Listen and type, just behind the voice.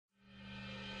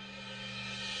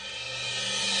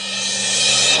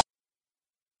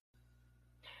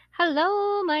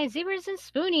Hello, my zebras and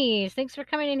spoonies. Thanks for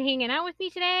coming and hanging out with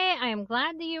me today. I am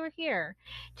glad that you are here.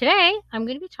 Today, I'm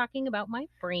going to be talking about my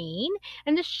brain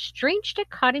and the strange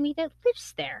dichotomy that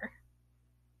lives there.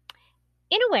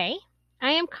 In a way,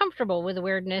 I am comfortable with the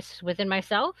weirdness within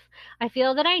myself. I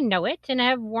feel that I know it and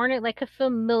have worn it like a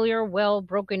familiar, well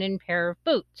broken in pair of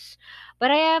boots. But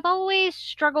I have always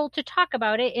struggled to talk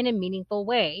about it in a meaningful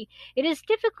way. It is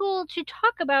difficult to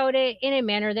talk about it in a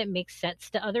manner that makes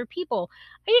sense to other people.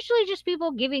 I usually just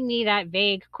people giving me that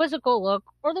vague, quizzical look,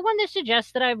 or the one that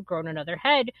suggests that I've grown another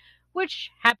head, which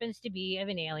happens to be of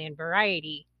an alien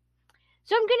variety.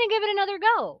 So I'm going to give it another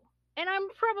go. And I'm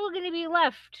probably going to be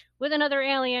left with another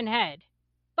alien head.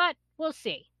 But we'll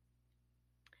see.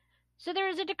 So there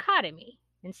is a dichotomy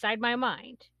inside my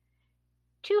mind,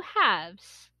 two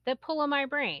halves that pull on my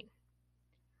brain.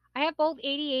 I have both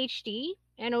ADHD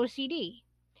and OCD.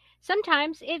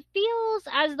 Sometimes it feels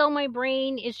as though my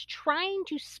brain is trying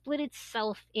to split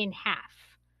itself in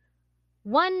half.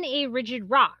 One a rigid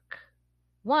rock,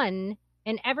 one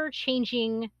an ever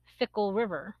changing, fickle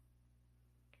river.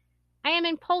 I am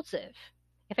impulsive.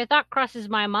 If a thought crosses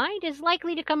my mind, it is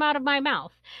likely to come out of my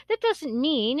mouth. That doesn't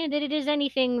mean that it is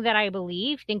anything that I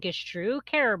believe, think is true,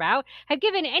 care about, have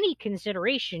given any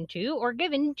consideration to, or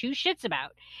given two shits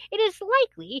about. It is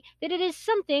likely that it is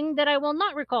something that I will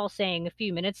not recall saying a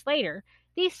few minutes later.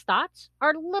 These thoughts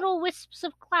are little wisps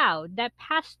of cloud that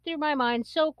pass through my mind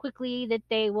so quickly that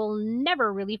they will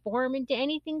never really form into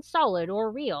anything solid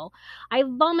or real. I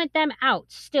vomit them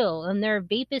out still in their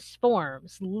vaporous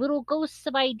forms, little ghosts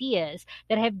of ideas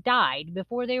that have died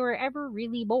before they were ever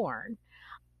really born.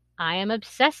 I am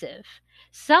obsessive.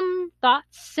 Some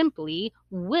thoughts simply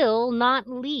will not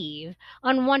leave.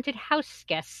 Unwanted house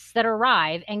guests that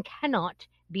arrive and cannot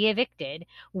be evicted,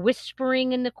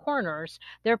 whispering in the corners,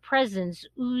 their presence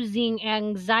oozing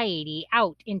anxiety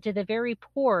out into the very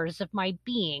pores of my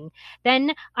being.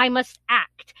 Then I must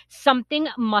act. Something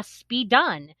must be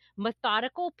done.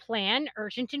 Methodical plan,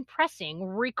 urgent and pressing,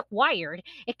 required.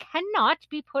 It cannot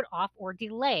be put off or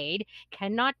delayed,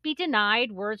 cannot be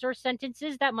denied, words or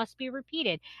sentences that must be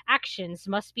repeated, actions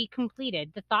must be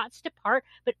completed. The thoughts depart,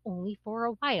 but only for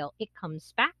a while. It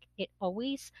comes back, it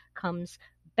always comes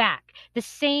back. The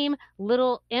same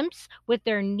little imps with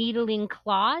their needling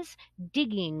claws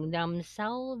digging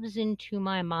themselves into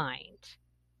my mind.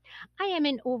 I am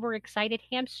an overexcited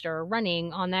hamster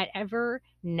running on that ever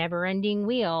never ending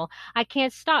wheel. I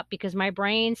can't stop because my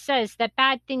brain says that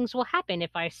bad things will happen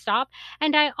if I stop,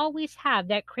 and I always have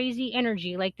that crazy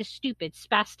energy like the stupid,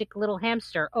 spastic little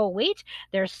hamster. Oh, wait,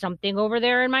 there's something over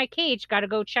there in my cage. Gotta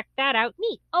go check that out.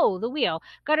 Neat. Oh, the wheel.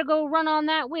 Gotta go run on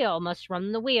that wheel. Must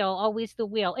run the wheel. Always the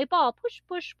wheel. A ball. Push,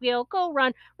 push, wheel. Go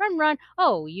run, run, run.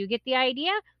 Oh, you get the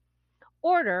idea?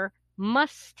 Order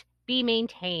must be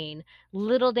maintained.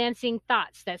 Little dancing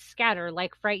thoughts that scatter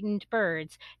like frightened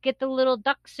birds. Get the little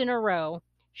ducks in a row.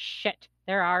 Shit,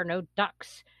 there are no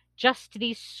ducks. Just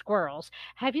these squirrels.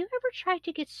 Have you ever tried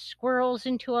to get squirrels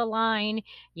into a line?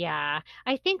 Yeah,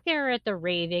 I think they're at the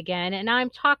rave again, and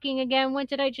I'm talking again. What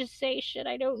did I just say? Shit,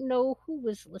 I don't know who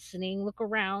was listening. Look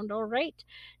around, all right?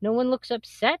 No one looks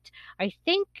upset. I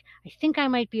think I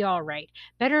might be all right.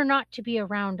 Better not to be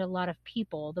around a lot of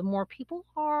people. The more people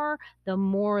are, the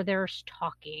more there's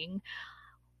talking.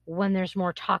 When there's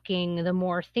more talking, the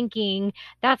more thinking.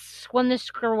 That's when the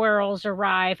squirrels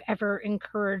arrive, ever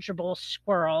incorrigible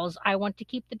squirrels. I want to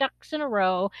keep the ducks in a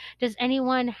row. Does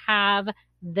anyone have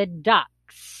the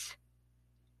ducks?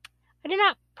 I do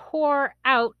not pour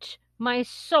out my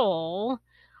soul.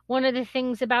 One of the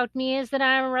things about me is that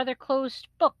I am a rather closed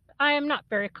book. I am not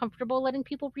very comfortable letting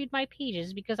people read my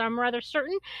pages because I'm rather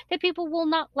certain that people will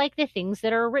not like the things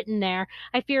that are written there.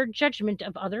 I fear judgment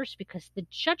of others because the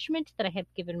judgment that I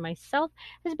have given myself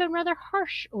has been rather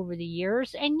harsh over the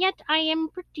years, and yet I am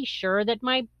pretty sure that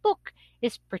my book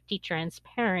is pretty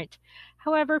transparent.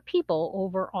 However, people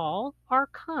overall are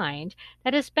kind.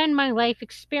 That has been my life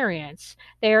experience.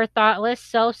 They are thoughtless,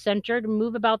 self centered,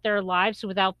 move about their lives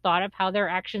without thought of how their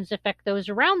actions affect those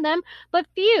around them, but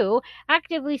few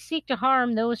actively seek to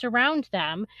harm those around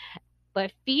them,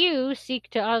 but few seek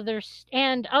to others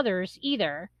and others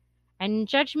either. And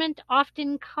judgment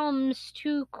often comes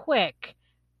too quick.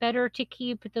 Better to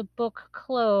keep the book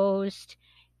closed,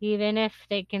 even if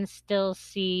they can still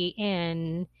see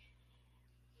in.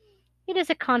 It is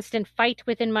a constant fight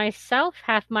within myself.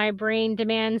 Half my brain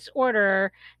demands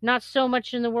order, not so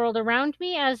much in the world around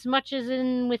me as much as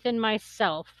in within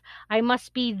myself. I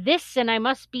must be this and I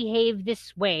must behave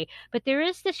this way. But there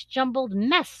is this jumbled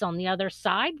mess on the other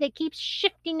side that keeps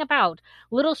shifting about,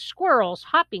 little squirrels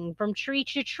hopping from tree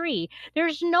to tree.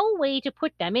 There's no way to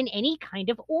put them in any kind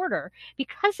of order.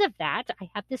 Because of that, I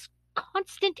have this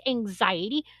constant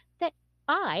anxiety that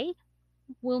I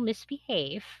will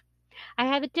misbehave. I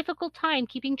have a difficult time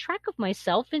keeping track of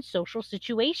myself in social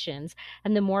situations,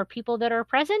 and the more people that are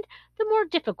present, the more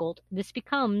difficult this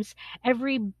becomes.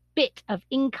 Every bit of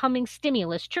incoming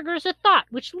stimulus triggers a thought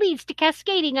which leads to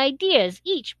cascading ideas,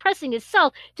 each pressing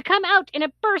itself to come out in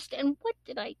a burst. And what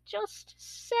did I just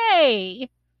say?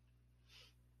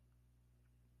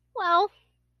 Well,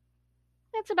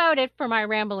 that's about it for my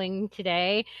rambling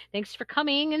today. Thanks for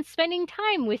coming and spending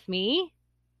time with me.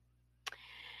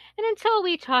 And until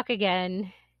we talk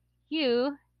again,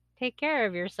 you take care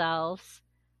of yourselves.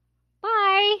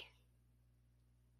 Bye.